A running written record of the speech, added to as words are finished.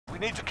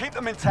need to keep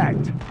them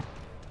intact.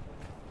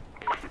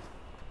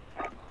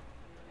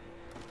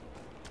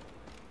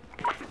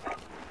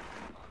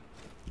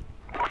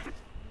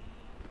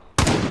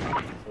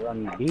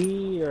 Run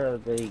B or are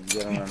they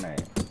gonna run A?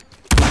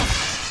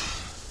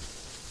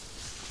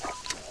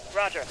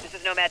 Roger, this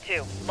is Nomad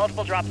 2.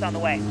 Multiple drops on the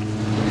way.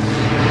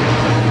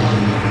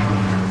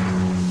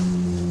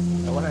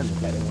 I wanna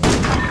get it.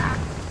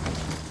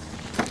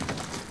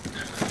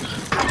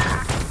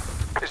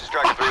 This is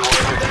Striker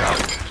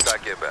 3-1.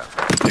 Strike inbound.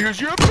 Here's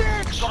your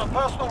bitch! Got a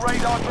personal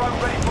radar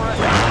drone ready for us.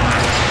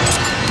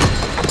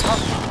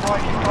 Custom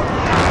strike incoming.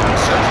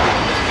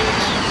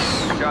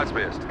 Shots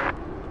missed.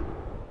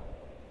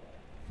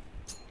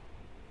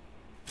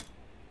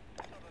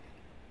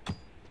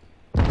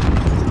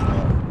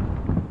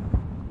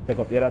 Pick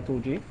up the other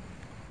 2G.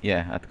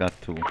 Yeah, I've got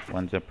two.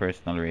 One's a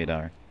personal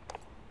radar.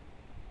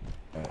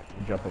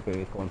 Drop up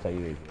a counter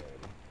UAV.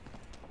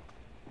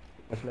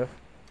 What's left?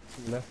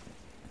 Two left.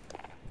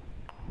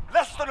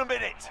 Less than a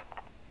minute.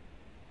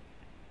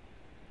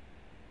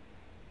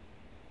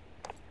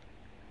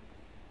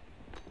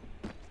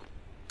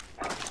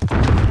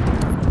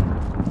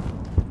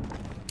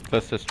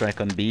 Cluster strike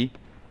on B.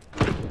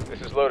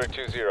 This is Loader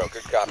 2-0.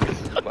 Good copy.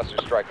 Cluster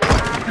strike.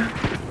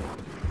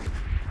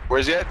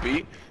 Where's he at,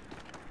 B?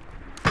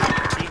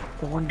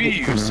 B,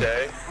 you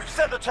say? We've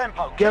set the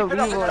tempo. Yo, Keep it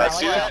up in Leroy, the I I next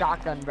see like that. the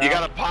shotgun, bro. You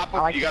gotta pop him.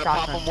 I like You the gotta pop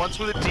shotgun. him once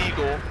with a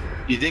deagle.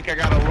 You think I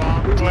got a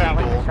long Leroy, I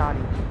like the deagle,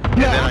 shotty.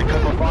 and then I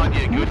come up on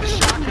you. Good the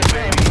shotgun,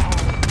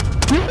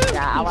 baby.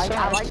 Yeah,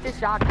 I like the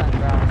shotgun, bro.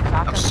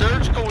 Shotgun. I'm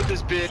surgical with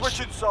this bitch.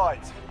 Switching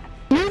sides.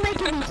 You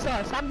making me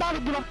sus. I'm about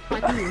to get off my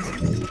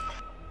knees.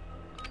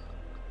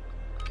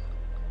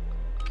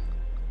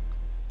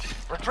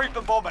 Retrieve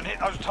the bomb and hit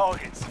those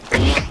targets.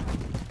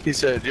 He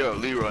said, "Yo,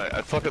 Leroy,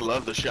 I fucking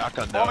love the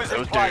shotgun though. Bomb is That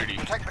in was play. dirty."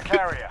 Protect the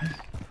carrier.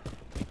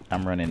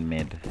 I'm running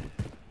mid.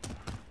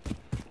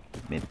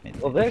 Mid.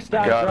 Well, this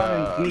guy's Got,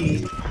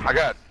 running B. I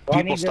got I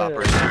people need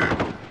stoppers.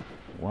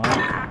 One.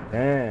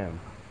 Damn.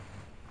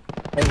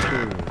 Thank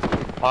you.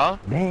 Huh?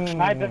 Damn.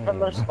 Sniping from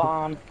their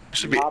spawn.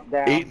 Should be Top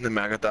down. 8 in the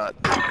mag, I thought.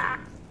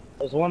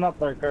 There's one up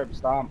there, curb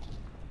stomp.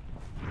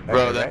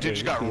 Bro, that dude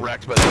just got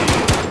wrecked by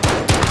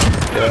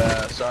the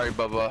Yeah, sorry,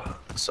 Bubba.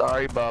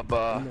 Sorry,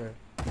 Bubba. Where's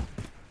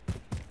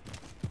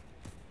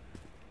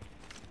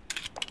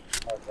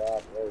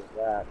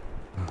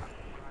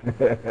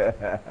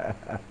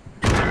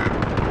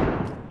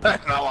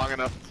Not long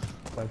enough.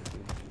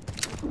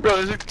 Bro,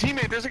 there's a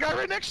teammate. There's a guy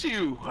right next to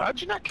you.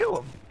 How'd you not kill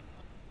him?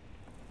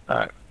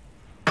 Alright.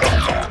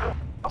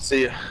 I'll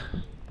see ya.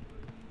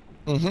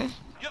 Mm-hmm.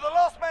 You're the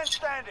last man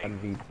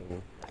standing.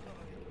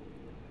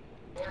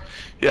 V2.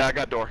 Yeah, I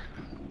got door.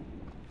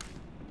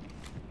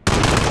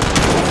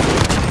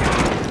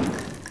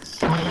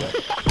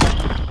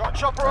 Got a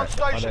chopper on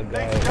station.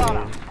 Needs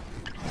gunner.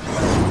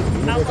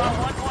 Outlaw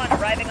 1-1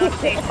 arriving on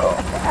station.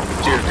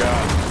 Dear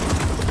God.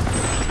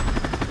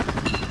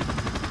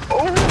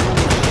 Oh,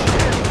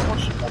 shit. I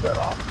should pull that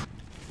off.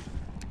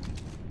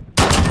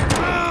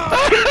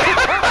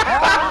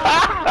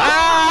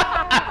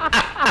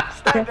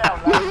 Stand down,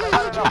 lads. They've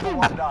had enough of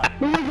one day.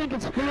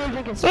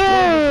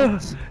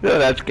 No,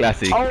 that's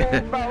classic. Oh,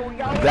 bro,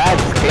 y'all.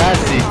 That's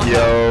classic,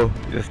 yo.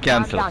 Just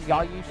cancel. Shotgun,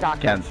 y'all use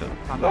shotgun. Cancel.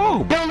 Shotgun.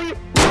 Oh.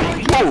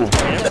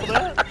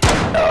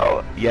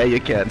 Oh. Yeah, you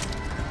can.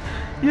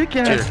 You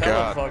can. Dear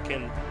God.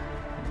 Fucking.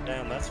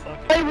 Damn, that's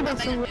fucking. Hey,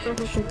 that's so Bro,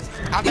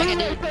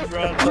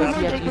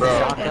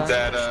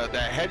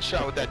 that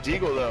headshot with that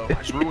deagle though.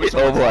 Just ruined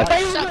someone's Overwatch.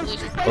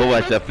 life.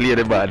 Overwatch, that play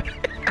the bad.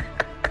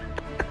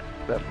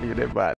 That play the bad.